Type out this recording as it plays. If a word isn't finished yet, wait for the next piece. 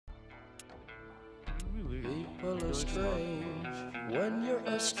people are strange when you're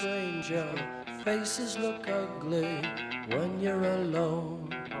a stranger. Faces look ugly when you're alone.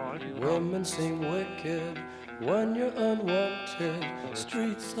 Women seem wicked when you're unwanted.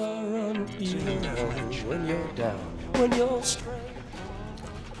 Streets are uneven when you're down, when you're strange.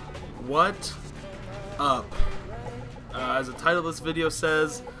 What up? As the title of this video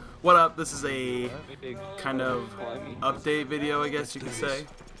says, what up? This is a kind of update video, I guess you could say.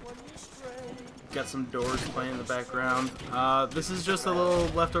 Got some doors playing in the background. This is just a little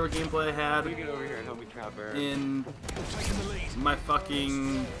leftover gameplay I had in my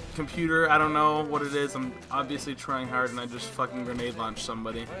fucking computer. I don't know what it is. I'm obviously trying hard and I just fucking grenade launched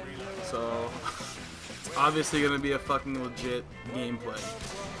somebody. So, it's obviously gonna be a fucking legit gameplay.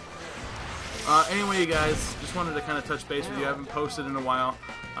 Anyway, you guys, just wanted to kind of touch base with you. I haven't posted in a while.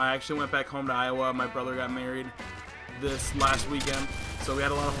 I actually went back home to Iowa. My brother got married this last weekend, so we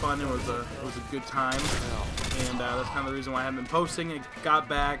had a lot of fun. It was a good time, and that's kind of the reason why I haven't been posting. I got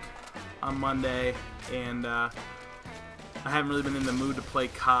back on Monday, and I haven't really been in the mood to play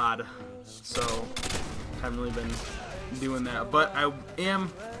COD, so I haven't really been doing that. But I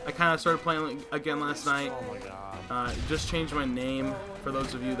kind of started playing again last night. Just changed my name for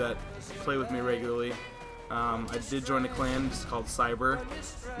those of you that play with me regularly. I did join a clan. It's called Cyber.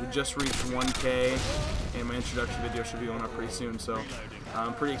 We just reached 1K, and my introduction video should be going up pretty soon. So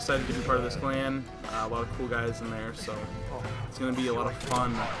I'm pretty excited to be part of this clan. A lot of cool guys in there, so it's gonna be a lot of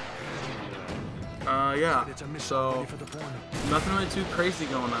fun. Yeah. So nothing really too crazy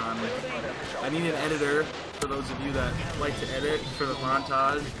going on. I need an editor for those of you that like to edit for the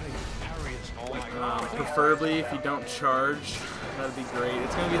montage. Preferably if you don't charge, that'd be great.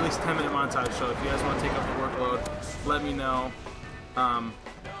 It's going to be at least a 10-minute montage, so if you guys want to take up the workload, let me know. I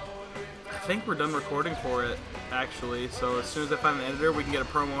think we're done recording for it, actually, so as soon as I find an editor, we can get a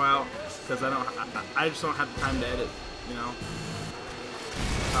promo out, because I just don't have the time to edit, you know.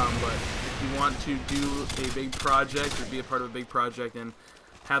 But if you want to do a big project, or be a part of a big project, and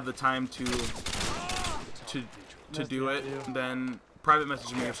have the time to do it, then private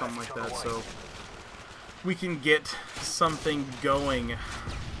message me or something like that, so we can get something going.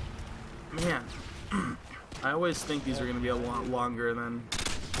 Man, I always think these are going to be a lot longer than,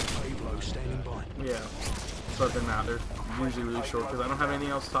 yeah, but they're not. They're usually really short because I don't have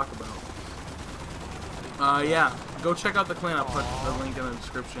anything else to talk about. Yeah, go check out the clan. I'll put the link in the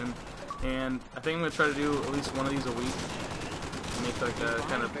description, and I think I'm going to try to do at least one of these a week. Make like a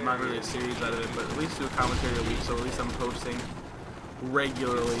kind of, not really a series out of it, but at least do a commentary a week, so at least I'm posting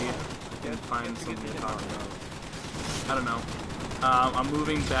regularly and find something to talk about. I don't know. I'm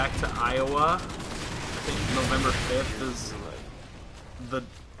moving back to Iowa. I think November 5th is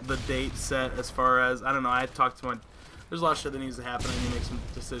the date set as far as, I don't know, I talked to there's a lot of shit that needs to happen. I need to make some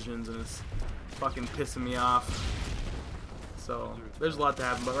decisions and it's fucking pissing me off. So, there's a lot to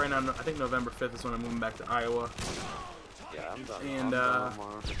happen, but right now, I think November 5th is when I'm moving back to Iowa. Yeah, I'm done. And,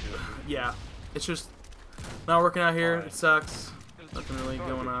 yeah, it's just not working out here. It sucks. Nothing really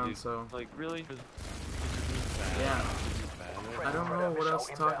going on, so. Like, really? Yeah. I don't know what else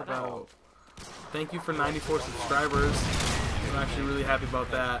to talk about. Thank you for 94 subscribers. I'm actually really happy about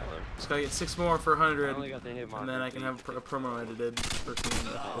that. Just gotta get 6 more for 100, and then I can have a promo edited for me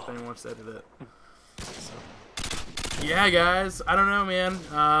if anyone wants to edit it. So. Yeah, guys. I don't know, man.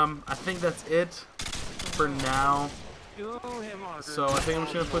 I think that's it for now. So I think I'm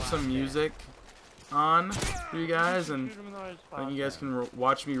just gonna put some music on for you guys, and then you guys can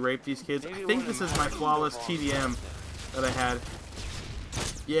watch me rape these kids. I think this is my flawless TDM that I had.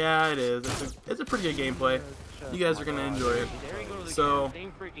 Yeah, it is. It's a pretty good gameplay. You guys are gonna enjoy it. So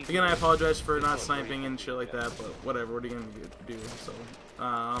again, I apologize for not sniping and shit like that, but whatever. What are you gonna do? So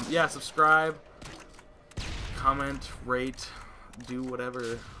yeah, subscribe, comment, rate, do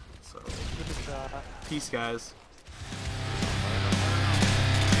whatever. So peace, guys.